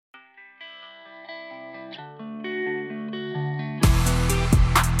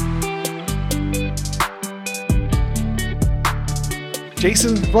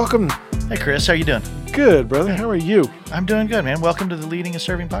Jason, welcome. Hey, Chris. How you doing? Good, brother. How are you? I'm doing good, man. Welcome to the Leading and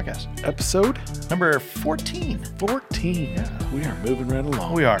Serving podcast. Episode Number 14. 14. Yeah. We are moving right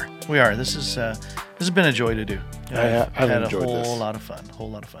along. We are. This has been a joy to do. I've had enjoyed a this. whole lot of fun.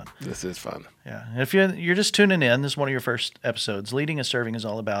 This is fun. Yeah. And if you're just tuning in, this is one of your first episodes. Leading and Serving is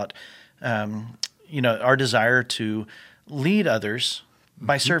all about, our desire to lead others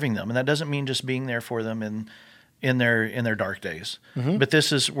by serving them. And that doesn't mean just being there for them in their dark days. But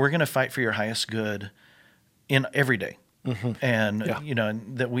we're going to fight for your highest good in every day. And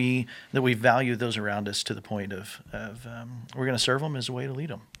that we value those around us to the point of we're going to serve them as a way to lead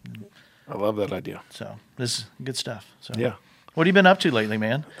them. I love that idea. So this is good stuff. So Yeah. what have you been up to lately,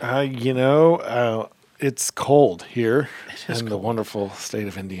 man? It's cold here It is in the cold. wonderful state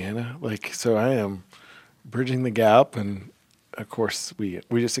of Indiana. So I am bridging the gap, and of course we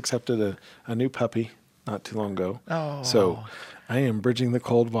just accepted a new puppy not too long ago. Oh. So I am bridging the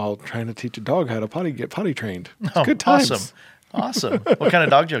cold while trying to teach a dog how to get potty trained. It's Oh, good times. Awesome. What kind of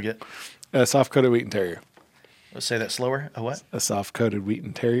dog did you get? A soft-coated Wheaten Terrier. Let's say that slower. A what? A soft-coated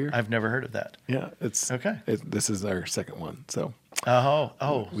Wheaten Terrier. I've never heard of that. Yeah, it's Okay. This is our second one. So We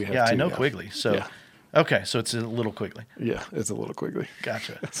have yeah, I two, know yeah. Quigley. So, Yeah. Okay, so it's a little Quigley. yeah, it's a little quickly.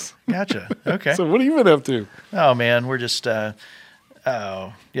 Gotcha. Okay. So what have you been up to? Oh man, we're just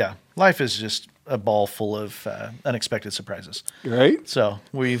life is just a ball full of unexpected surprises. Right? So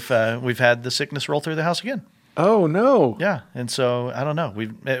we've had the sickness roll through the house again. Oh no. Yeah, and so I don't know.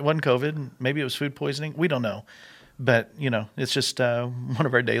 It wasn't COVID. Maybe it was food poisoning. We don't know, but it's just one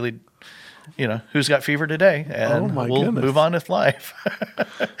of our daily. Who's got fever today, and Oh, my we'll goodness. move on with life.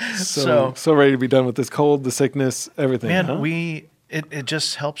 So ready to be done with this cold, the sickness, everything. Man, huh? it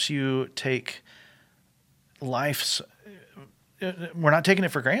just helps you take life's. We're not taking it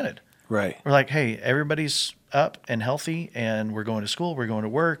for granted. Right. We're like, hey, everybody's up and healthy, and we're going to school, we're going to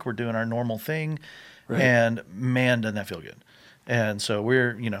work, we're doing our normal thing, Right. and man, doesn't that feel good? And so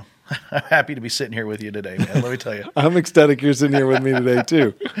we're, I'm happy to be sitting here with you today, man. Let me tell you. I'm ecstatic you're sitting here with me today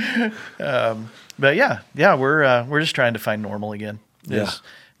too. But we're just trying to find normal again. Yeah.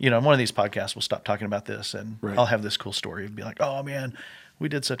 One of these podcasts we'll stop talking about this, and Right. I'll have this cool story and be like, oh man, we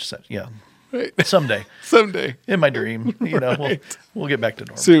did such and such. Yeah, Right. someday Someday. in my dream, we'll get back to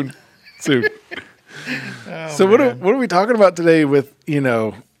normal. Soon. So what are we talking about today with,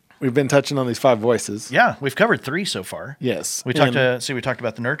 we've been touching on these 5 voices. Yeah, we've covered 3 so far. Yes. We talked about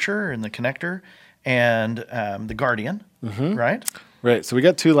the nurturer and the connector and the guardian, right? Right. So we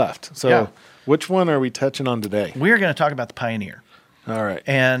got 2 left. So Yeah. which one are we touching on today? We're going to talk about the pioneer. All right.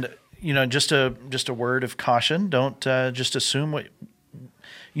 And just a word of caution: don't just assume what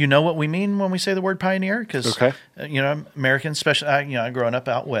we mean when we say the word pioneer, because Okay. Americans, especially growing up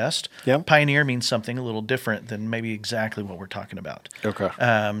out west, Yeah. pioneer means something a little different than maybe exactly what we're talking about. Okay.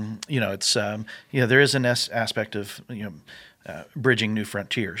 It's there is an aspect of bridging new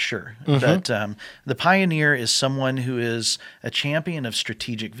frontiers, sure, but the pioneer is someone who is a champion of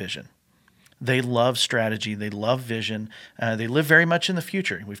strategic vision. They love strategy. They love vision. They live very much in the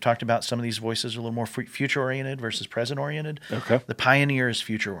future. We've talked about some of these voices are a little more future-oriented versus present-oriented. Okay. The pioneer is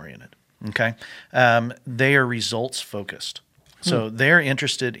future-oriented. Okay. They are results-focused. So they're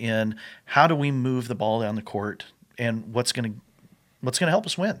interested in how do we move the ball down the court and what's going to help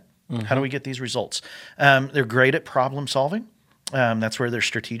us win. How do we get these results? They're great at problem solving. That's where their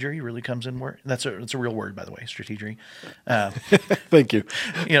strategery really comes in. That's a real word, by the way, strategery. Thank you.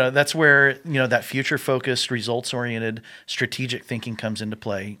 That's where that future-focused, results-oriented, strategic thinking comes into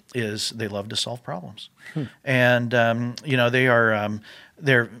play. Is they love to solve problems, and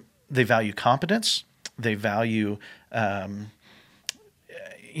they value competence. They value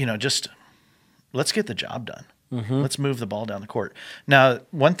just let's get the job done. Let's move the ball down the court. Now,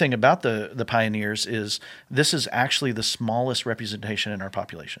 one thing about the pioneers is this is actually the smallest representation in our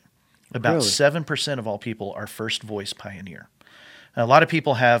population. About Really? 7% of all people are first voice pioneer. Now, a lot of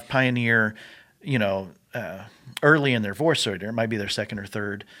people have pioneer, early in their voice order. It might be their second or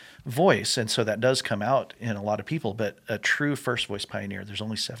third voice, and so that does come out in a lot of people. But a true first voice pioneer, there's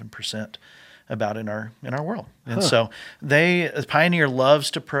only 7% about in our world. And so a pioneer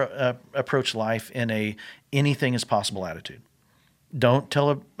loves to approach life in a anything is possible attitude. Don't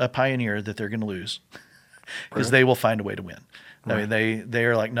tell a pioneer that they're going to lose, because they will find a way to win. I mean, they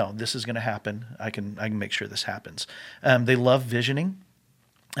are like, no, this is going to happen. I can make sure this happens. They love visioning.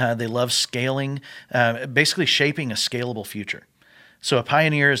 They love scaling, basically shaping a scalable future. So a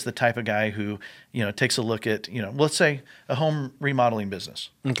pioneer is the type of guy who, takes a look at, let's say a home remodeling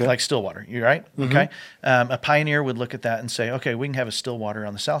business, Okay. like Stillwater. You're right. Okay. A pioneer would look at that and say, okay, we can have a Stillwater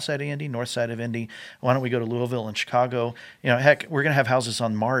on the south side of Indy, north side of Indy. Why don't we go to Louisville and Chicago? Heck, we're going to have houses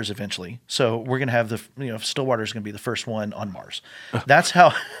on Mars eventually. So we're going to have Stillwater is going to be the first one on Mars. That's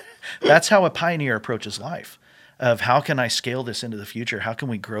how a pioneer approaches life. Of how can I scale this into the future? How can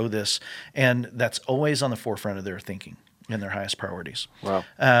we grow this? And that's always on the forefront of their thinking and their highest priorities. Wow.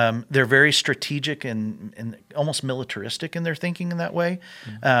 They're very strategic and almost militaristic in their thinking in that way,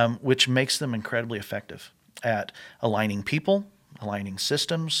 which makes them incredibly effective at aligning people, aligning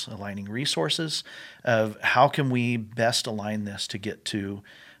systems, aligning resources of how can we best align this to get to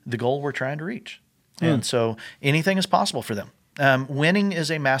the goal we're trying to reach. And so anything is possible for them. Winning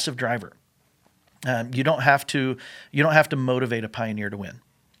is a massive driver. You don't have to motivate a pioneer to win.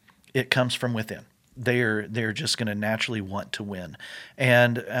 It comes from within. They're just going to naturally want to win,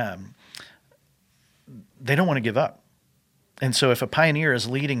 and they don't want to give up. And so, if a pioneer is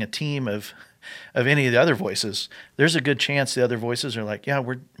leading a team of any of the other voices, there's a good chance the other voices are like, "Yeah,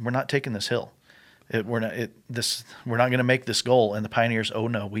 we're not taking this hill. We're not going to make this goal." And the pioneers, "Oh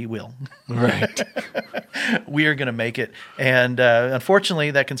no, we will. Right. We are going to make it." And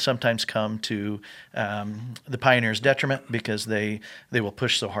unfortunately, that can sometimes come to the pioneers' detriment because they will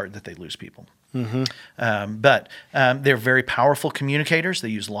push so hard that they lose people. But they're very powerful communicators. They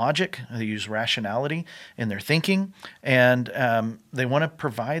use logic. They use rationality in their thinking. And they want to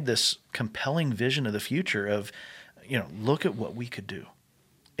provide this compelling vision of the future of, look at what we could do.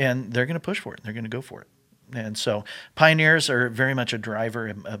 And they're going to push for it. They're going to go for it. And so pioneers are very much a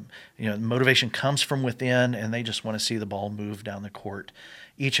driver. Motivation comes from within, and they just want to see the ball move down the court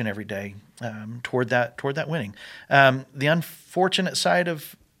each and every day toward that winning. The unfortunate side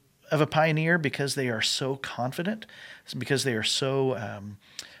of a pioneer, because they are so confident, because they are so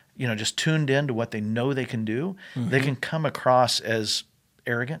just tuned into what they know they can do, they can come across as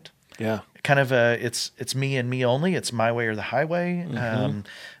arrogant. Yeah. Kind of it's me and me only. It's my way or the highway.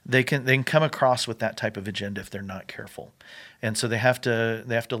 They can come across with that type of agenda if they're not careful, and so they have to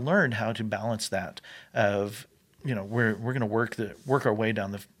learn how to balance that. Of we're going to work our way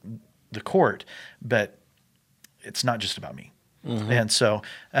down the court, but it's not just about me. And so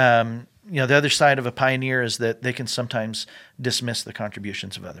the other side of a pioneer is that they can sometimes dismiss the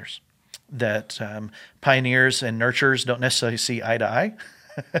contributions of others. That pioneers and nurturers don't necessarily see eye to eye.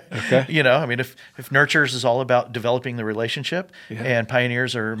 Okay. If nurturers is all about developing the relationship, and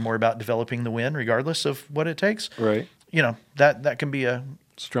pioneers are more about developing the win, regardless of what it takes. Right. That can be a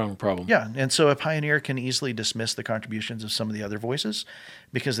strong problem. Yeah. And so a pioneer can easily dismiss the contributions of some of the other voices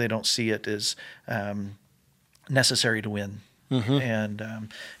because they don't see it as necessary to win. And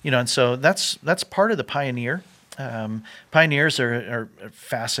and so that's part of the pioneer. Pioneers are a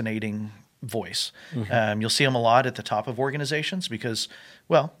fascinating voice. You'll see them a lot at the top of organizations because,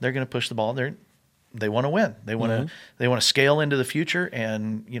 well, they're going to push the ball. They want to win. They want to scale into the future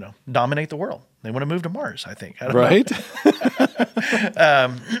and dominate the world. They want to move to Mars, I think. I don't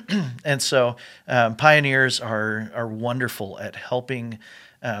know. And so pioneers are wonderful at helping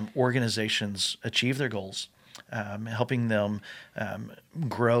organizations achieve their goals, helping them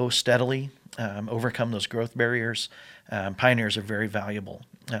grow steadily, overcome those growth barriers. Pioneers are very valuable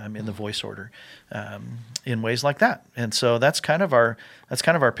in the voice order in ways like that. And so that's kind of our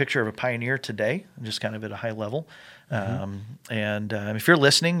picture of a pioneer today, just kind of at a high level. And if you're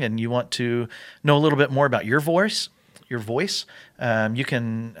listening and you want to know a little bit more about your voice, you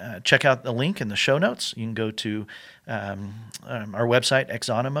can check out the link in the show notes. You can go to our website,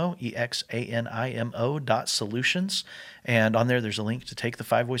 Exanimo, EXANIMO.solutions. And on there, there's a link to take the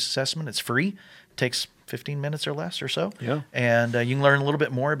 5-voice assessment. It's free. It takes 15 minutes or less or so. Yeah. And you can learn a little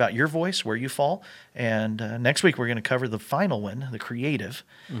bit more about your voice, where you fall. And next week, we're going to cover the final one, the creative,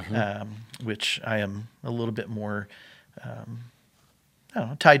 which I am a little bit more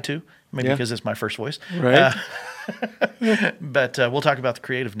tied to, maybe because it's my first voice. Right. But we'll talk about the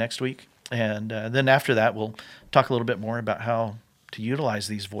creative next week. And then after that, we'll talk a little bit more about how to utilize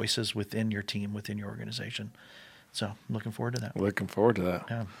these voices within your team, within your organization. So I'm looking forward to that. Looking forward to that.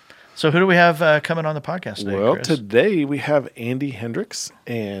 Yeah. So who do we have coming on the podcast today, Well, Chris? today we have Andy Hendricks,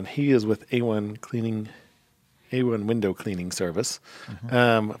 and he is with A1 Window Cleaning Service.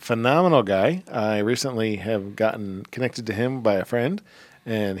 Phenomenal guy. I recently have gotten connected to him by a friend,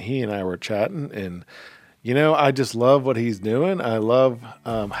 and he and I were chatting, and I just love what he's doing. I love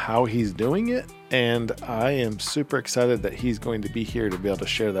how he's doing it, and I am super excited that he's going to be here to be able to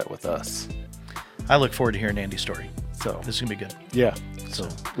share that with us. I look forward to hearing Andy's story. So this is going to be good. Yeah. So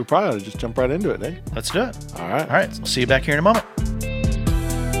we probably ought to just jump right into it, eh? Let's do it. All right. All right. We'll see you back here in a moment.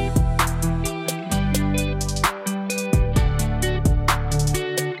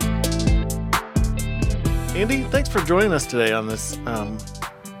 Andy, thanks for joining us today on this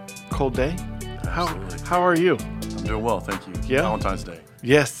cold day. How are you? I'm doing well, thank you. Yeah? Valentine's Day.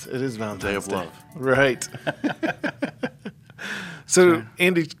 Yes, it is Valentine's Day of Day. love. Right. So,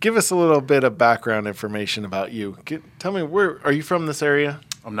 Andy, give us a little bit of background information about you. Tell me, where are you from, this area?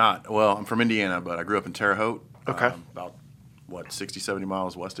 I'm not. Well, I'm from Indiana, but I grew up in Terre Haute. Okay. About, 60, 70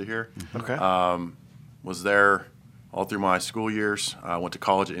 miles west of here. Okay. Was there all through my school years. I went to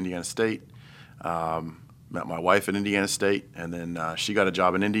college at Indiana State. Met my wife at Indiana State, and then she got a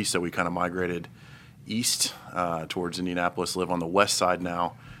job in Indy, so we kind of migrated east towards Indianapolis, live on the west side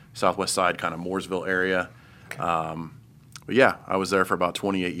now, southwest side, kind of Mooresville area. Okay. But yeah, I was there for about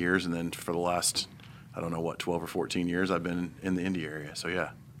 28 years, and then for the last, 12 or 14 years, I've been in the Indy area. So yeah.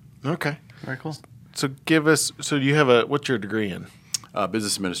 Okay. Very cool. So you have what's your degree in?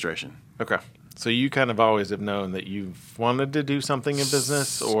 Business administration. Okay. So you kind of always have known that you've wanted to do something in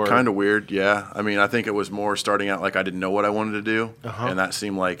business, or kind of weird, yeah. I mean, I think it was more starting out like I didn't know what I wanted to do, Uh-huh. and that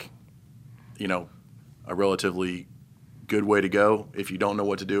seemed like, a relatively good way to go. If you don't know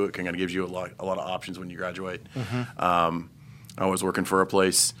what to do, it kind of gives you a lot of options when you graduate. Mm-hmm. I was working for a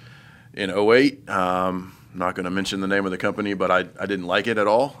place in 2008. I'm not going to mention the name of the company, but I didn't like it at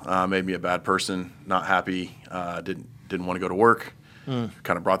all. Made me a bad person, not happy. Didn't want to go to work. Kind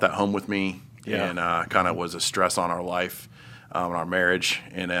of brought that home with me. Yeah. And kind of was a stress on our life, on our marriage,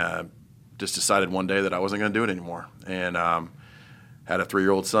 and just decided one day that I wasn't going to do it anymore. And had a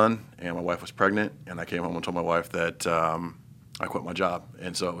 3-year-old son, and my wife was pregnant, and I came home and told my wife that I quit my job.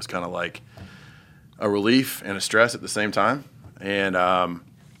 And so it was kind of like a relief and a stress at the same time. And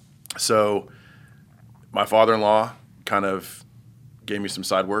so my father-in-law kind of gave me some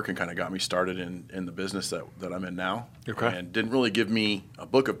side work and kind of got me started in the business that I'm in now. Okay. And didn't really give me a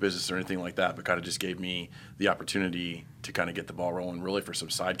book of business or anything like that, but kind of just gave me the opportunity to kind of get the ball rolling really for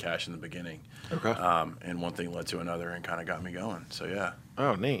some side cash in the beginning. Okay. And one thing led to another and kind of got me going. So, yeah.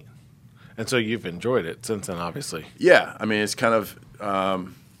 Oh, neat. And so you've enjoyed it since then, obviously. Yeah. I mean, it's kind of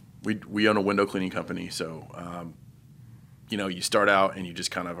we own a window cleaning company. So, you start out and you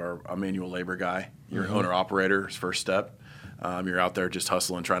just kind of are a manual labor guy. You're an owner-operator's first step. You're out there just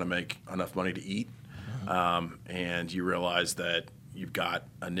hustling, trying to make enough money to eat. And you realize that you've got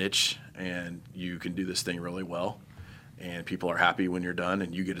a niche and you can do this thing really well. And people are happy when you're done,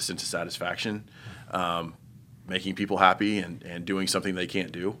 and you get a sense of satisfaction making people happy and doing something they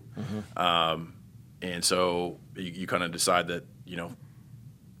can't do. And so you kind of decide that,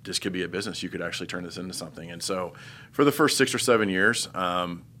 this could be a business. You could actually turn this into something. And so for the first 6 or 7 years,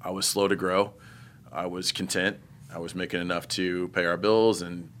 I was slow to grow. I was content. I was making enough to pay our bills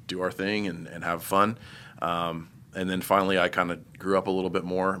and do our thing and have fun. And then finally I kind of grew up a little bit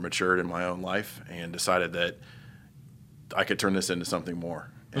more, matured in my own life, and decided that I could turn this into something more.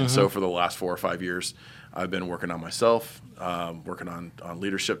 And so for the last 4 or 5 years, I've been working on myself, working on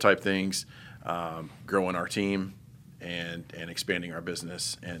leadership type things, growing our team and expanding our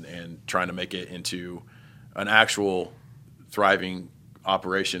business and trying to make it into an actual thriving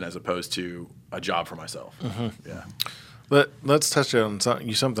operation as opposed to a job for myself. Yeah. Let's touch on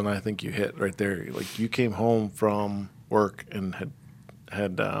something I think you hit right there. Like, you came home from work and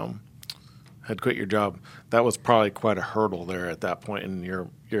had quit your job. That was probably quite a hurdle there at that point in your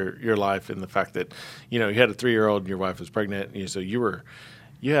life, and the fact that you had a 3-year-old and your wife was pregnant, and so you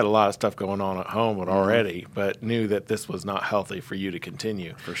had a lot of stuff going on at home already, but knew that this was not healthy for you to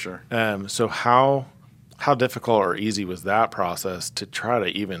continue. For sure. So how difficult or easy was that process to try to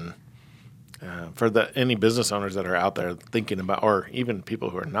even for any business owners that are out there thinking about, or even people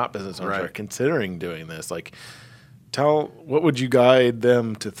who are not business owners Right. are considering doing this, like, what would you guide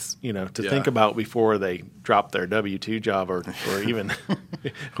them to think about before they drop their W-2 job or even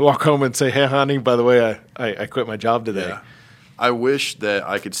walk home and say, hey, honey, by the way, I quit my job today. Yeah. I wish that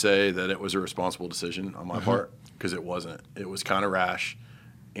I could say that it was a responsible decision on my part, because it wasn't. It was kind of rash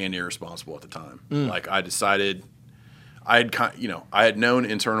and irresponsible at the time. Like, I decided I had known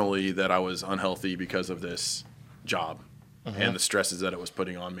internally that I was unhealthy because of this job and the stresses that it was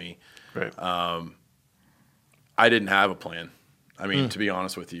putting on me. Right. I didn't have a plan. I mean, to be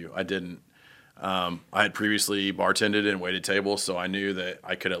honest with you, I didn't. I had previously bartended and waited tables, so I knew that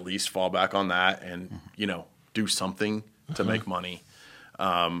I could at least fall back on that and, do something to make money.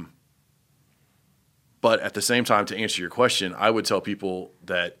 But at the same time, to answer your question, I would tell people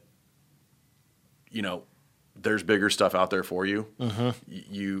that, there's bigger stuff out there for you.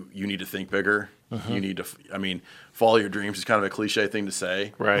 You need to think bigger. You need to, follow your dreams is kind of a cliche thing to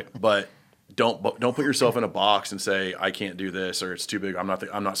say. Right. But don't put yourself in a box and say, I can't do this, or it's too big. I'm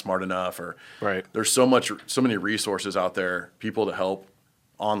not smart enough, or Right. There's so many resources out there, people to help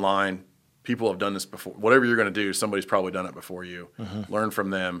online, people have done this before. Whatever you're going to do, somebody's probably done it before you. Learn from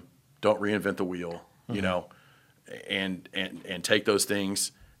them. Don't reinvent the wheel, you know, and take those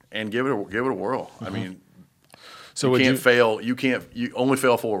things and give it a whirl. I mean, So you can't fail. You only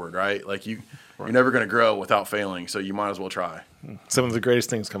fail forward, right? Like you're never going to grow without failing. So you might as well try. some of the greatest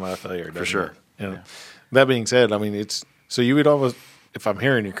things come out of failure, doesn't For sure. it? And that being said, I mean, it's so you would almost, if I'm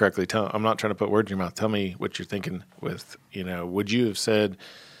hearing you correctly, I'm not trying to put words in your mouth. Tell me what you're thinking with, you know, would you have said,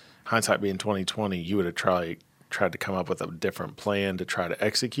 hindsight being 2020, you would have tried to come up with a different plan to try to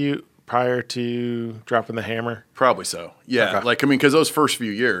execute prior to dropping the hammer? Probably so. Yeah. Okay. Like, I mean, because those first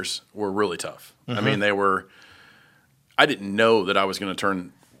few years were really tough. I mean, I didn't know that I was going to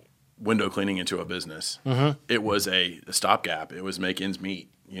turn window cleaning into a business. It was a stopgap. It was make ends meet.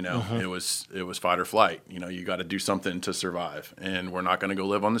 You know, it was fight or flight. You know, you got to do something to survive, and we're not going to go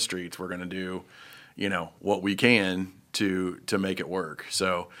live on the streets. We're going to do, you know, what we can to make it work.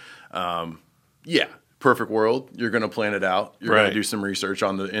 So, yeah, perfect world. You're going to plan it out. You're going to do some research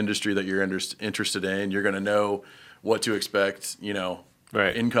on the industry that you're interested in. You're going to know what to expect, you know,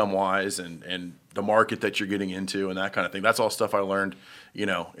 income wise and the market that you're getting into and that kind of thing. That's all stuff I learned. You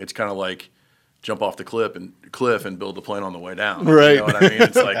know, it's kind of like jump off the cliff and build a plane on the way down. Right. You know what I mean?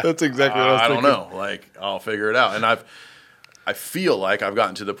 It's like, that's exactly what I was don't thinking. know. Like, I'll figure it out. And I feel like I've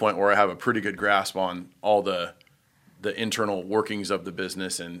gotten to the point where I have a pretty good grasp on all the internal workings of the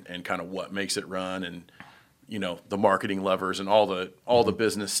business and kind of what makes it run and, you know, the marketing levers and all the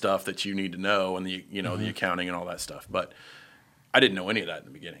business stuff that you need to know and the, you know, the accounting and all that stuff. But I didn't know any of that in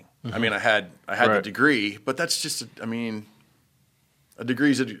the beginning. I mean, I had the degree, but that's just, a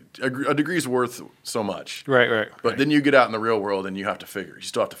degree's worth so much. Right. But then you get out in the real world and you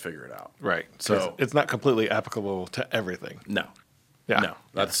still have to figure it out. Right. So it's not completely applicable to everything. No. Yeah. No.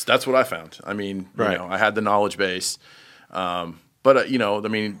 That's what I found. I mean, you Right. know, I had the knowledge base. But you know, I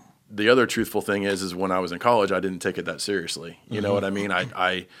mean, the other truthful thing is when I was in college, I didn't take it that seriously. You know what I mean?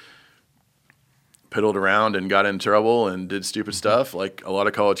 I piddled around and got in trouble and did stupid stuff like a lot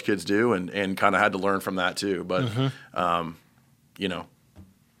of college kids do and kind of had to learn from that too. But, you know.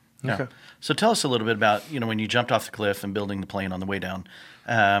 Yeah. Okay. So tell us a little bit about, you know, when you jumped off the cliff and building the plane on the way down,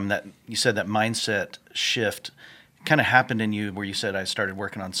 that you said that mindset shift kind of happened in you where you said, I started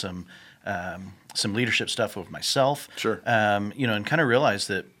working on some leadership stuff with myself. Sure. You know, and kind of realized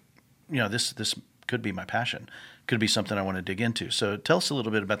that, you know, this could be my passion, could be something I want to dig into. So tell us a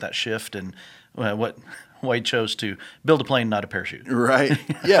little bit about that shift and why you chose to build a plane, not a parachute. Right.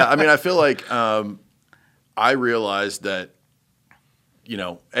 Yeah. I mean, I feel like I realized that, you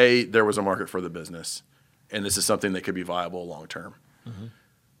know, there was a market for the business, and this is something that could be viable long term.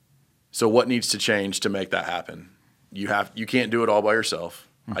 So what needs to change to make that happen? You can't do it all by yourself.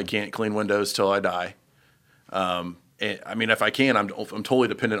 I can't clean windows till I die. And, I mean, if I can, I'm totally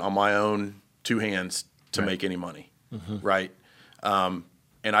dependent on my own two hands to make any money. Right. And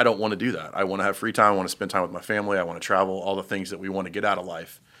I don't want to do that. I want to have free time. I want to spend time with my family. I want to travel, all the things that we want to get out of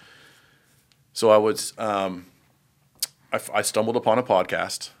life. So I stumbled upon a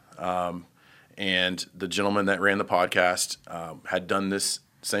podcast, and the gentleman that ran the podcast had done this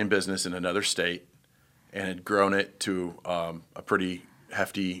same business in another state and had grown it to a pretty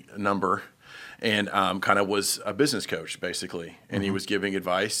hefty number and kind of was a business coach, basically. And he was giving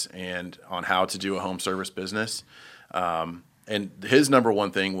advice and on how to do a home service business. And his number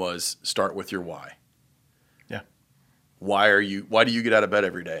one thing was start with your why. Yeah. Why do you get out of bed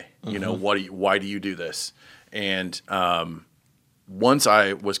every day? You know, why do you do this? And once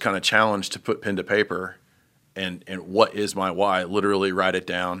I was kind of challenged to put pen to paper and what is my why, literally write it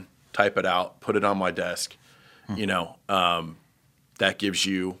down, type it out, put it on my desk, you know, that gives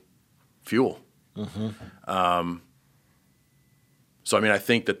you fuel. So, I mean, I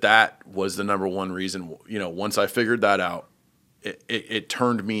think that was the number one reason, you know, once I figured that out, it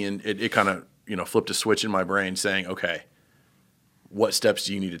turned me and it kind of, you know, flipped a switch in my brain saying, okay, what steps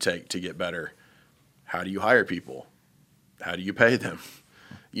do you need to take to get better? How do you hire people? How do you pay them?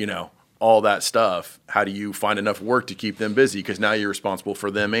 You know, all that stuff. How do you find enough work to keep them busy? Because now you're responsible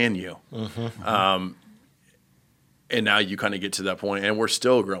for them and you. And now you kind of get to that point, and we're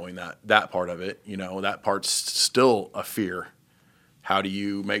still growing that part of it. You know, that part's still a fear. How do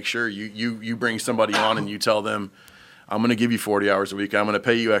you make sure you bring somebody on and you tell them, I'm going to give you 40 hours a week. I'm going to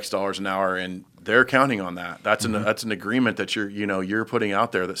pay you X dollars an hour, and they're counting on that. That's an agreement that you're putting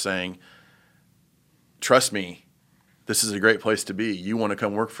out there that's saying, trust me, this is a great place to be. You want to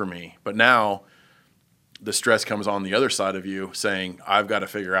come work for me. But now the stress comes on the other side of you saying, I've got to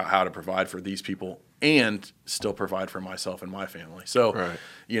figure out how to provide for these people and still provide for myself and my family. So,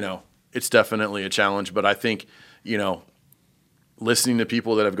 you know, it's definitely a challenge. But I think, you know, listening to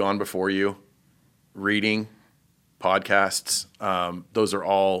people that have gone before you, reading podcasts, those are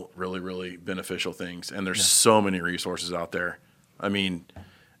all really, really beneficial things. And there's so many resources out there. I mean,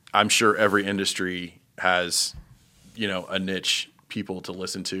 I'm sure every industry has, a niche people to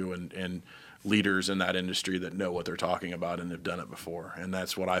listen to and leaders in that industry that know what they're talking about and have done it before. And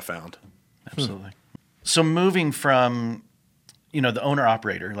that's what I found. Absolutely. So moving from, the owner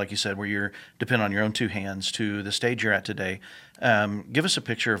operator, like you said, where you're dependent on your own two hands, to the stage you're at today, give us a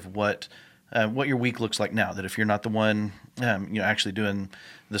picture of what your week looks like now. That if you're not the one, actually doing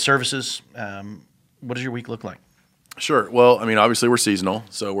the services, what does your week look like? Sure. Well, I mean, obviously we're seasonal,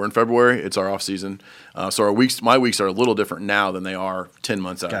 so we're in February. It's our off season, so my weeks are a little different now than they are 10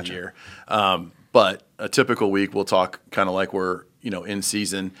 months out of the year. But a typical week, we'll talk kind of like we're in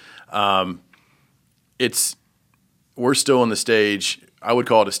season. We're still in the stage. I would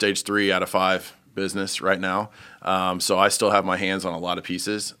call it a stage 3 out of 5 business right now. So I still have my hands on a lot of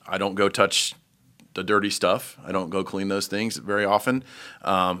pieces. I don't go touch the dirty stuff. I don't go clean those things very often.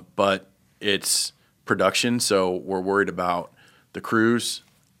 But it's production, so we're worried about the crews,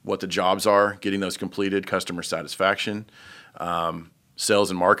 what the jobs are, getting those completed, customer satisfaction, sales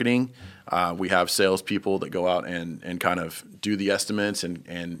and marketing. We have salespeople that go out and kind of do the estimates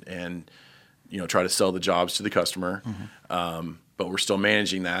and try to sell the jobs to the customer. But we're still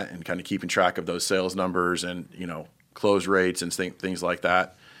managing that and kind of keeping track of those sales numbers and close rates and things like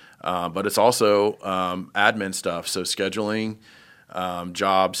that. But it's also admin stuff, so scheduling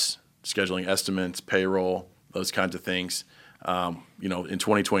jobs, scheduling estimates, payroll, those kinds of things. In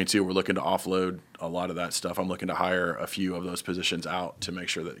 2022, we're looking to offload a lot of that stuff. I'm looking to hire a few of those positions out to make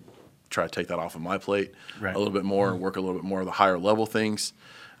sure that try to take that off of my plate a little bit more, work a little bit more of the higher level things.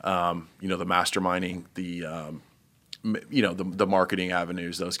 The masterminding, the marketing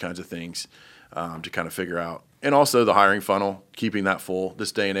avenues, those kinds of things to kind of figure out. And also the hiring funnel, keeping that full.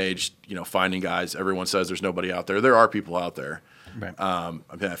 This day and age, finding guys, everyone says there's nobody out there. There are people out there. Right.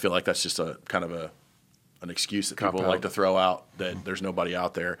 I feel like that's just a kind of an excuse that people like to throw out, that there's nobody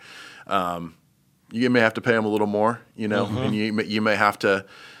out there. You may have to pay them a little more, and you may have to,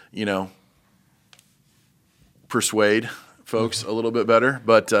 persuade folks a little bit better.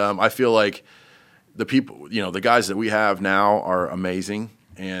 But I feel like the people, the guys that we have now are amazing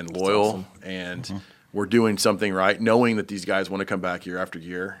and loyal, awesome. And we're doing something right, knowing that these guys want to come back year after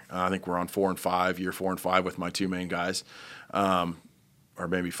year. I think we're on 4 and 5, year 4 and 5 with my 2 main guys. Or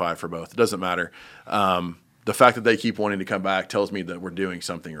maybe 5 for both. It doesn't matter. The fact that they keep wanting to come back tells me that we're doing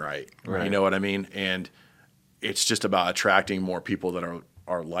something right. You know what I mean? And it's just about attracting more people that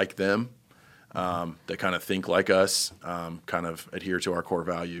are like them, that kind of think like us, kind of adhere to our core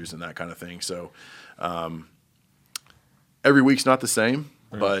values and that kind of thing. So every week's not the same,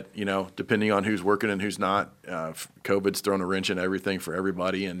 but, depending on who's working and who's not, COVID's thrown a wrench in everything for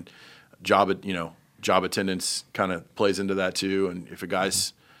everybody, and job attendance kind of plays into that too. And if a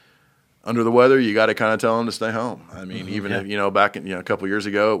guy's under the weather, you got to kind of tell him to stay home. I mean, even if, back in, a couple of years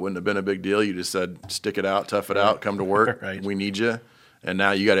ago, it wouldn't have been a big deal. You just said, stick it out, tough it out, come to work. We need you. And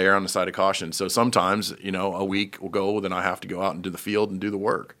now you got to err on the side of caution. So sometimes, a week will go, then I have to go out and do the field and do the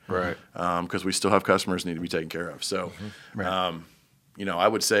work. Right. Because we still have customers that need to be taken care of. So, I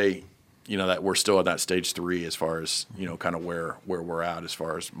would say, that we're still at that stage 3 as far as, kind of where we're at as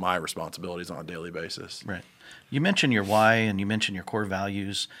far as my responsibilities on a daily basis. Right. You mentioned your why and you mentioned your core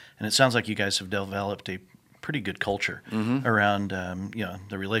values, and it sounds like you guys have developed a pretty good culture around,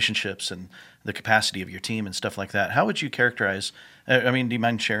 the relationships and the capacity of your team and stuff like that. How would you characterize, do you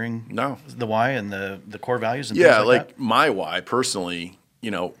mind sharing the why and the core values? And things like that? My why personally,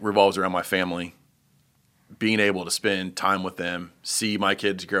 revolves around my family. Being able to spend time with them, see my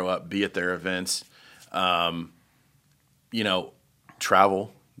kids grow up, be at their events, travel,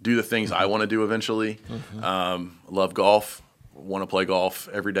 do the things I want to do eventually. Love golf, want to play golf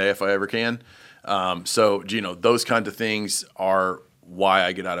every day if I ever can. So, those kinds of things are why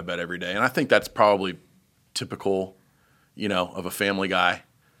I get out of bed every day. And I think that's probably typical, of a family guy.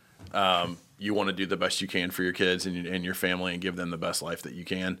 You want to do the best you can for your kids and your family and give them the best life that you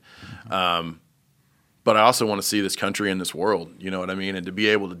can. But I also want to see this country and this world, you know what I mean? And to be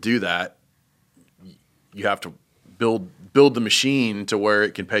able to do that, you have to build the machine to where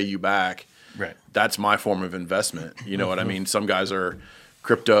it can pay you back. Right. That's my form of investment. You know what I mean? Some guys are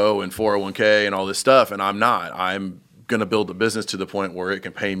crypto and 401k and all this stuff, and I'm not. I'm going to build a business to the point where it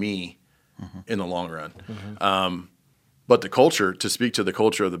can pay me in the long run. But the culture, to speak to the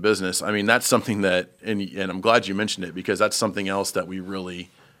culture of the business, that's something that, and I'm glad you mentioned it, because that's something else that we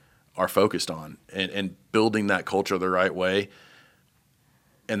really are focused on, and building that culture the right way.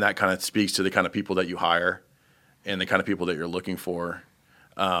 And that kind of speaks to the kind of people that you hire and the kind of people that you're looking for,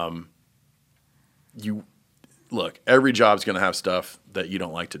 you look, every job's going to have stuff that you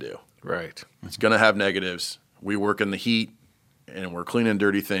don't like to do. Right. It's going to have negatives. We work in the heat and we're cleaning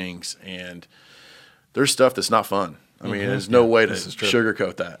dirty things, and there's stuff that's not fun. I mean, there's no way to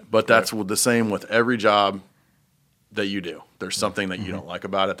sugarcoat that. But that's the same with every job that you do. There's something that you don't like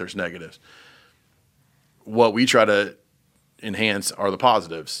about it. There's negatives. What we try to enhance are the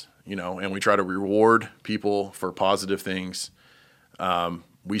positives, and we try to reward people for positive things.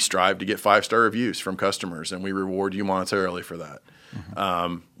 We strive to get 5-star reviews from customers, and we reward you monetarily for that.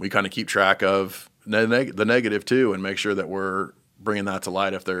 We kind of keep track of the negative too, and make sure that we're bringing that to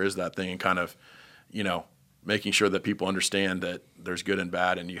light if there is that thing, and kind of, making sure that people understand that there's good and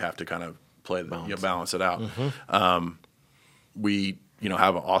bad, and you have to kind of balance it out. We,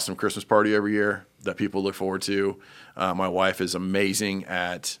 have an awesome Christmas party every year that people look forward to. My wife is amazing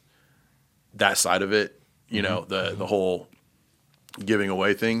at that side of it, the whole giving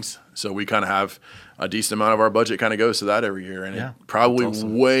away things. So we kind of have a decent amount of our budget kind of goes to that every year, and it probably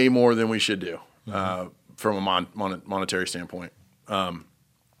way more than we should do from a monetary standpoint.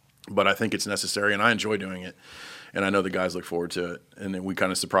 But I think it's necessary, and I enjoy doing it. And I know the guys look forward to it, and then we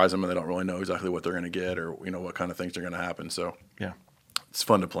kind of surprise them, and they don't really know exactly what they're going to get or what kind of things are going to happen. So it's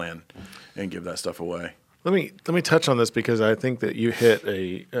fun to plan and give that stuff away. Let me touch on this, because I think that you hit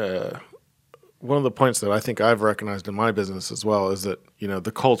one of the points that I think I've recognized in my business as well is that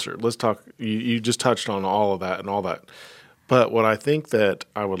the culture. Let's talk. You just touched on all of that and all that, but what I think that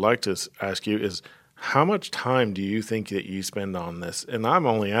I would like to ask you is, how much time do you think that you spend on this? And I'm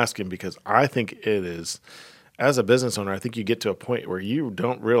only asking because I think it is. As a business owner, I think you get to a point where you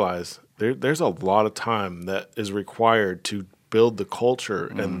don't realize there's a lot of time that is required to build the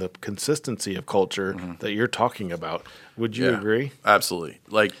culture and the consistency of culture that you're talking about. Would you agree? Absolutely.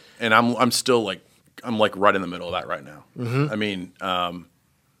 And I'm still I'm right in the middle of that right now. I mean,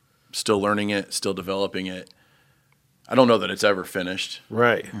 still learning it, still developing it. I don't know that it's ever finished.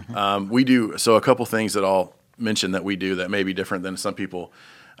 Right. We do a couple things that I'll mention that we do that may be different than some people.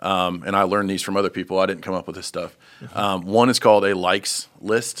 And I learned these from other people. I didn't come up with this stuff. One is called a likes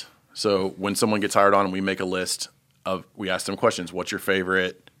list. So when someone gets hired on, we make a list we ask them questions. What's your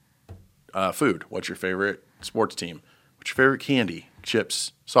favorite food? What's your favorite sports team? What's your favorite candy,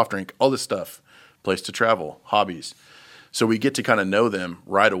 chips, soft drink, all this stuff, place to travel, hobbies. So we get to kind of know them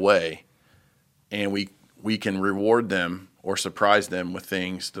right away, and we can reward them or surprise them with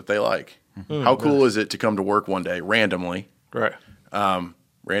things that they like. How cool is it to come to work one day randomly? Right.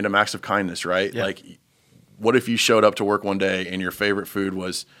 Random acts of kindness, right? Yeah. What if you showed up to work one day and your favorite food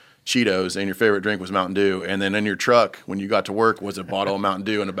was Cheetos and your favorite drink was Mountain Dew, and then in your truck when you got to work was a bottle of Mountain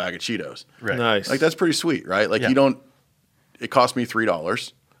Dew and a bag of Cheetos? Right. Nice. That's pretty sweet, right? It cost me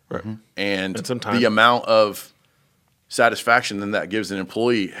 $3. Right. And the amount of satisfaction then that gives an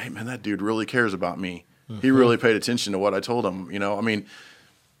employee, hey man, that dude really cares about me. He really paid attention to what I told him. I mean,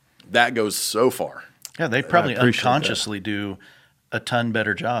 that goes so far. Yeah, they probably unconsciously do a ton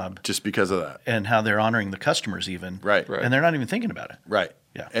better job just because of that, and how they're honoring the customers even. Right. And they're not even thinking about it. Right.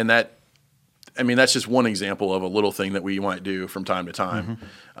 Yeah. And that's just one example of a little thing that we might do from time to time.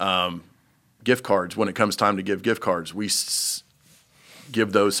 Gift cards, when it comes time to give gift cards, we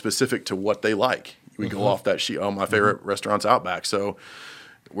give those specific to what they like. We go off that sheet. Oh, my favorite restaurant's Outback. So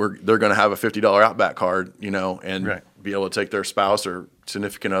they're going to have a $50 Outback card, and be able to take their spouse or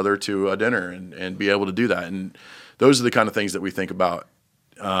significant other to a dinner and be able to do that. And those are the kind of things that we think about.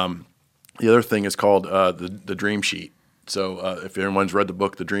 The other thing is called the Dream Sheet. So if everyone's read the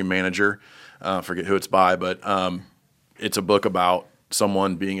book, The Dream Manager, forget who it's by, but it's a book about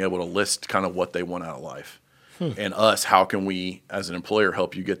someone being able to list kind of what they want out of life. And us, how can we as an employer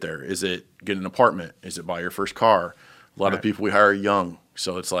help you get there? Is it get an apartment? Is it buy your first car? A lot of people we hire are young.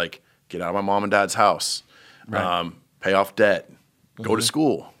 So it's get out of my mom and dad's house, pay off debt, go to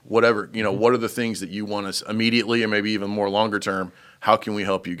school, whatever. What are the things that you want us immediately or maybe even more longer term? How can we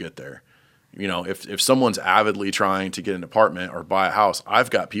help you get there? If someone's avidly trying to get an apartment or buy a house,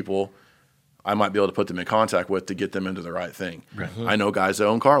 I've got people I might be able to put them in contact with to get them into the right thing. I know guys that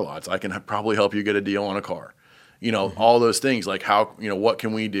own car lots. I can probably help you get a deal on a car. All those things, how, what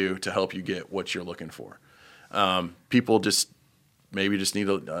can we do to help you get what you're looking for? People just need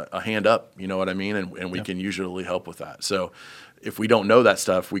a hand up, you know what I mean? And we can usually help with that. So if we don't know that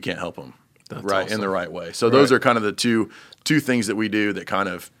stuff, we can't help them in the right way. So those are kind of the two things that we do that kind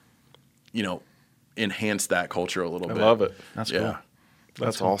of, enhance that culture a little bit. I love it. That's cool.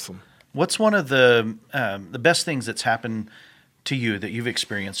 That's cool. Awesome. What's one of the best things that's happened to you that you've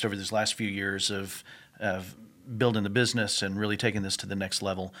experienced over these last few years of building the business and really taking this to the next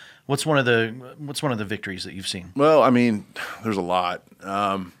level. What's one of the victories that you've seen? Well, I mean, there's a lot.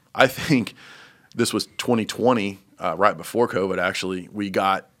 I think this was 2020, right before COVID. Actually, we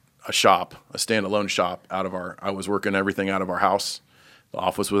got a standalone shop I was working everything out of our house. The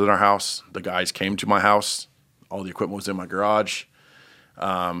office was in our house. The guys came to my house. All the equipment was in my garage.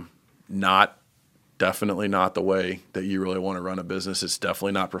 Definitely not the way that you really want to run a business. It's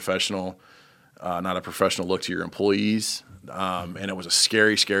definitely not professional, not a professional look to your employees. And it was a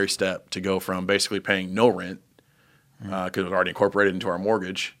scary, scary step to go from basically paying no rent, because it was already incorporated into our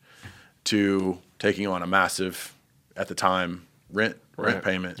mortgage, to taking on a massive, at the time, rent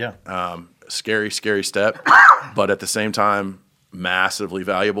payment. Yeah. Scary, scary step, but at the same time, massively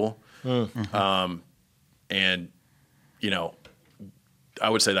valuable. And, I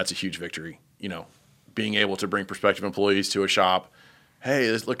would say that's a huge victory, being able to bring prospective employees to a shop.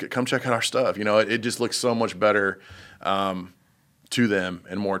 Hey, come check out our stuff. It just looks so much better to them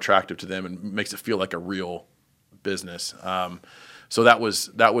and more attractive to them, and makes it feel like a real business. So that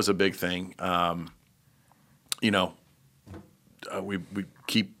was a big thing. We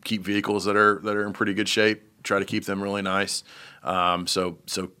keep vehicles that are in pretty good shape. Try to keep them really nice. So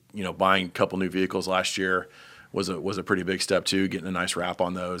buying a couple new vehicles last year was a pretty big step too. Getting a nice wrap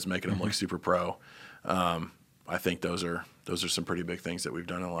on those, making them look super pro. I think those are some pretty big things that we've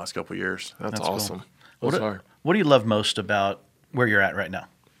done in the last couple of years. That's cool. awesome. What do you love most about where you're at right now?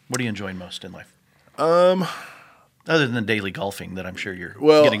 What are you enjoying most in life? Other than the daily golfing that I'm sure you're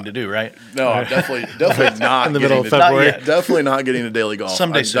getting to do, right? No, I'm definitely not in the middle of February. Definitely not getting to daily golf.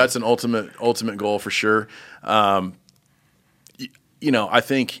 Someday soon. That's an ultimate goal for sure. I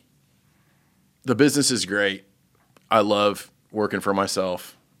think the business is great. I love working for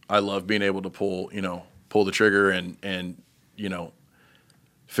myself. I love being able to pull the trigger and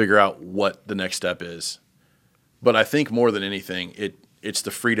figure out what the next step is. But I think more than anything, it's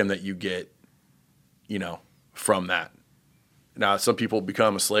the freedom that you get, from that. Now, some people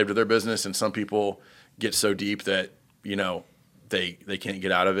become a slave to their business, and some people get so deep that, they can't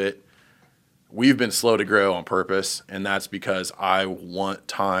get out of it. We've been slow to grow on purpose, and that's because I want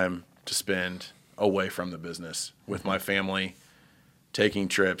time to spend away from the business with my family, taking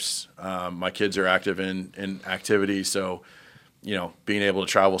trips. My kids are active in activities, so being able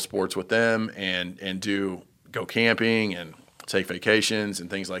to travel sports with them and go camping and take vacations and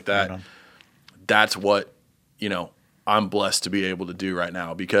things like that. That's what I'm blessed to be able to do right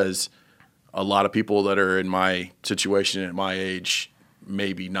now, because a lot of people that are in my situation at my age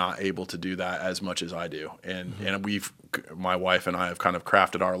maybe not able to do that as much as I do. And my wife and I have kind of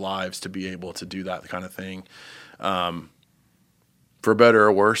crafted our lives to be able to do that kind of thing. For better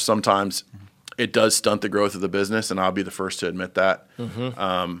or worse, sometimes it does stunt the growth of the business, and I'll be the first to admit that.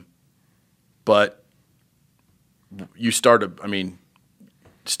 But you start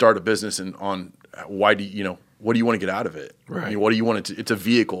a business on why do what do you want to get out of it? Right. I mean, what do you want it to? It's a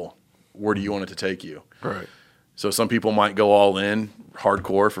vehicle. Where do you want it to take you? Right. So some people might go all in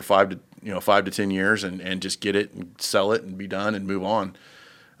hardcore for 5 to 10 years and just get it and sell it and be done and move on.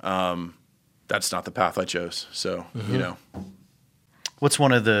 That's not the path I chose. So, What's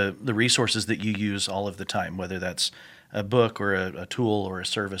one of the resources that you use all of the time, whether that's a book or a tool or a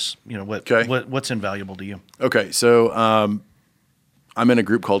service? What's invaluable to you? Okay. So, I'm in a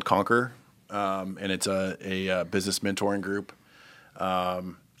group called Conquer, and it's a business mentoring group.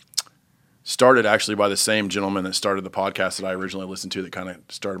 Started actually by the same gentleman that started the podcast that I originally listened to, that kind of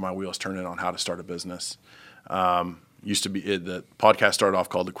started my wheels turning on how to start a business. Used to be the podcast started off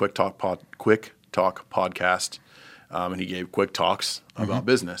called the Quick Talk Podcast, and he gave quick talks about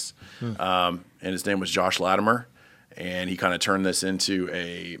business. And his name was Josh Latimer, and he kind of turned this into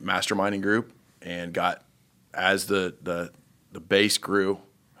a masterminding group, and got, as the base grew,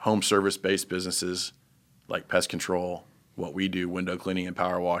 home service based businesses like pest control, what we do, window cleaning and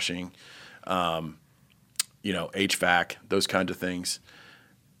power washing, HVAC, those kinds of things.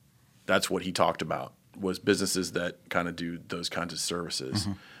 That's what he talked about, was businesses that kind of do those kinds of services.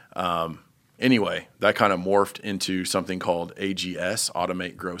 Anyway, that kind of morphed into something called AGS,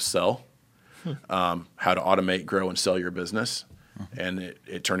 Automate, Grow, Sell, how to automate, grow, and sell your business. And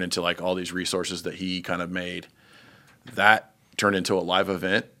it turned into like all these resources that he kind of made. That turned into a live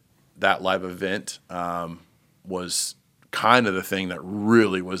event. That live event was kind of the thing that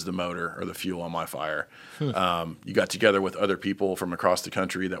really was the motor or the fuel on my fire. You got together with other people from across the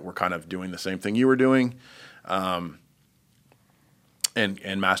country that were kind of doing the same thing you were doing, and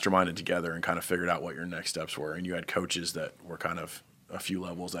masterminded together and kind of figured out what your next steps were. And you had coaches that were kind of a few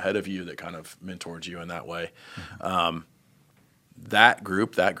levels ahead of you that kind of mentored you in that way. That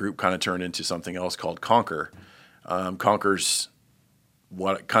group kind of turned into something else called Conquer. conquers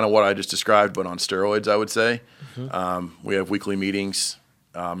what I just described, but on steroids, I would say. We have weekly meetings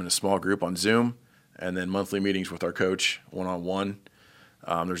in a small group on Zoom, and then monthly meetings with our coach one-on-one.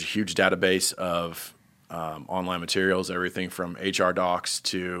 There's a huge database of online materials, everything from HR docs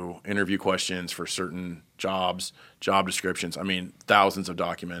to interview questions for certain jobs, job descriptions. I mean, thousands of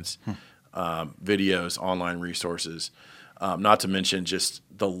documents, videos, online resources. Not to mention just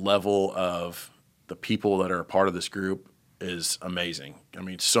the level of the people that are a part of this group is amazing. I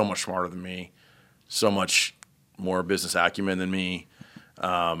mean, so much smarter than me, so much more business acumen than me,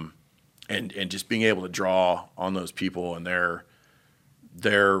 and just being able to draw on those people and their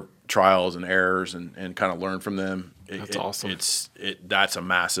trials and errors and kind of learn from them. That's awesome. That's a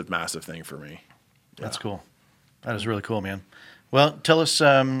massive, massive thing for me. That's cool. That is really cool, man. Well, tell us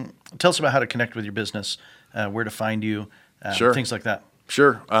about how to connect with your business, where to find you, Sure. things like that.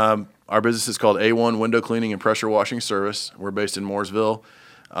 Sure. Our business is called A1 Window Cleaning and Pressure Washing Service. We're based in Mooresville,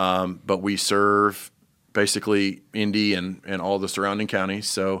 but we serve basically Indy and all the surrounding counties,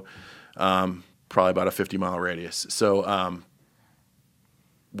 so probably about a 50-mile radius. So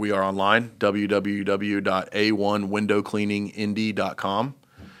we are online, www.a1windowcleaningindy.com.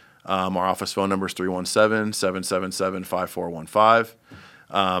 Our office phone number is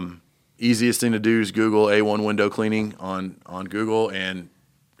 317-777-5415. Easiest thing to do is Google A1 Window Cleaning on Google, and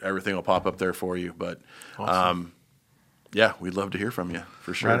everything will pop up there for you. But, Awesome. yeah, we'd love to hear from you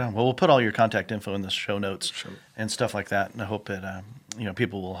for sure. Right on. Well, we'll put all your contact info in the show notes and stuff like that, and I hope that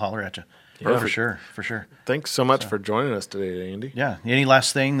people will holler at you. Yeah. For sure. Thanks so much for joining us today, Andy. Yeah. Any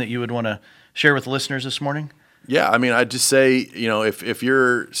last thing that you would want to share with the listeners this morning? Yeah, I mean, I'd just say, if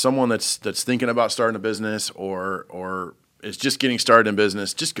you're someone that's thinking about starting a business or is just getting started in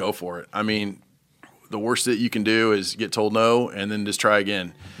business, just go for it. I mean, the worst that you can do is get told no and then just try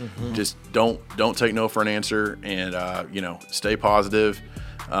again. Mm-hmm. Just don't take no for an answer, and stay positive.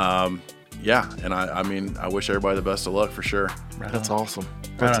 Yeah, and I wish everybody the best of luck for sure. Right That's on. awesome.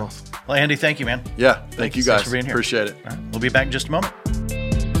 Right That's on. awesome. Well, Andy, thank you, man. Yeah, thank you guys. Thanks for being here. Appreciate it. All right. We'll be back in just a moment.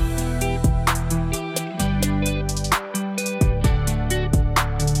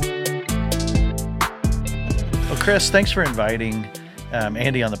 Well, Chris, thanks for inviting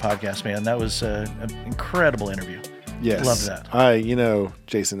Andy on the podcast, man. That was an incredible interview. Yes. Love that.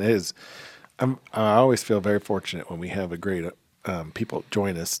 Jason, I always feel very fortunate when we have a great people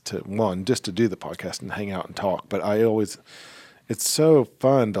join us just to do the podcast and hang out and talk. But it's so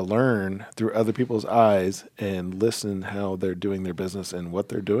fun to learn through other people's eyes and listen how they're doing their business and what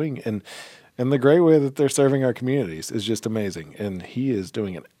they're doing. And the great way that they're serving our communities is just amazing. And he is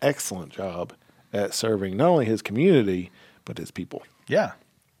doing an excellent job at serving not only his community, but his people. Yeah.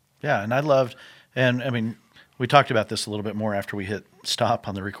 Yeah. And I loved, and I mean, we talked about this a little bit more after we hit stop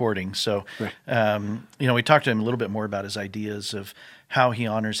on the recording. So, Right. We talked to him a little bit more about his ideas of how he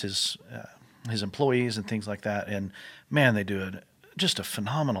honors his employees and things like that. And man, they do just a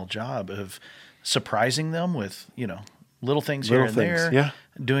phenomenal job of surprising them with, little things here and there, yeah.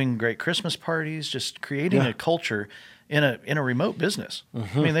 doing great Christmas parties, just creating a culture in a remote business.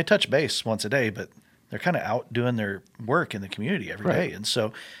 Mm-hmm. I mean, they touch base once a day, but they're kind of out doing their work in the community every day. And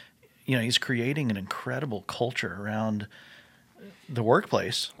so, he's creating an incredible culture around the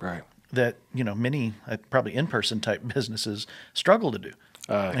workplace, Right. that, many probably in-person type businesses struggle to do.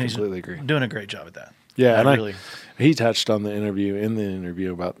 I And he's completely agree. doing a great job at that. Yeah, he touched on the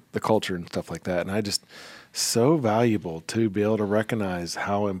interview about the culture and stuff like that, and so valuable to be able to recognize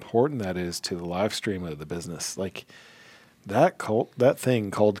how important that is to the live stream of the business. Like that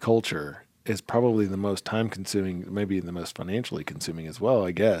thing called culture is probably the most time consuming, maybe the most financially consuming as well,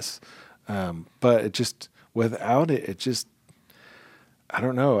 I guess. But without it, I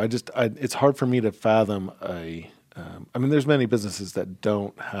don't know. It's hard for me to fathom there's many businesses that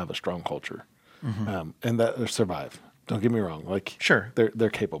don't have a strong culture. Mm-hmm. And that survive. Don't get me wrong. Like, Sure. they're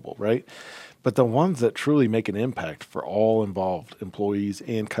capable, right? But the ones that truly make an impact for all involved, employees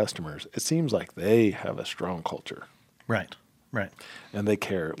and customers, it seems like they have a strong culture. Right. And they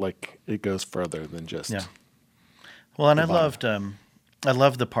care. Like, it goes further than just. Yeah. Well, and I loved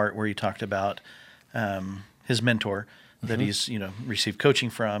the part where he talked about his mentor that he's received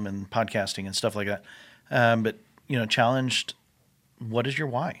coaching from and podcasting and stuff like that. But challenged, what is your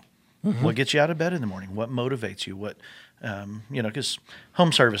why? Mm-hmm. What gets you out of bed in the morning? What motivates you? What because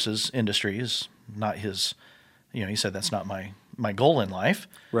home services industry is not his. He said that's not my goal in life.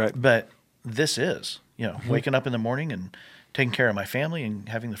 Right. But this is waking up in the morning and taking care of my family and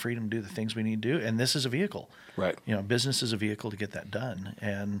having the freedom to do the things we need to do. And this is a vehicle. Right. Business is a vehicle to get that done.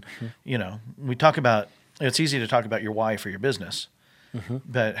 And, we talk about, it's easy to talk about your why for your business,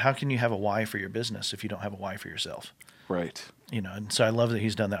 But how can you have a why for your business if you don't have a why for yourself? Right. And so I love that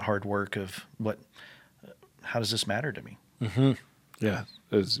he's done that hard work of how does this matter to me? Yeah,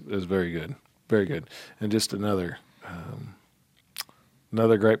 it was very good. Very good. And just another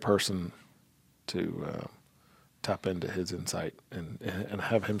great person to tap into his insight and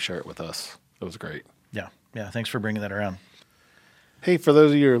have him share it with us. It was great. Yeah. Yeah. Thanks for bringing that around. Hey, for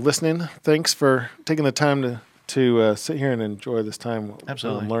those of you who are listening, thanks for taking the time to sit here and enjoy this time.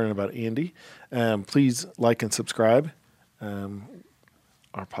 Absolutely. Learning about Andy. Please like and subscribe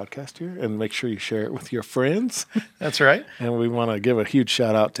our podcast here, and make sure you share it with your friends. That's right. And we want to give a huge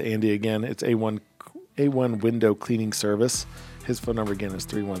shout out to Andy again. It's A1 Window Cleaning Service. His phone number again is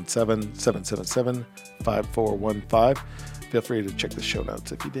 317-777-5415. Feel free to check the show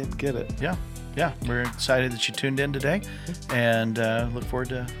notes if you didn't get it. Yeah. Yeah. We're excited that you tuned in today, and look forward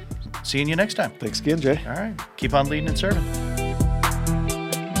to seeing you next time. Thanks again, Jay. All right. Keep on leading and serving.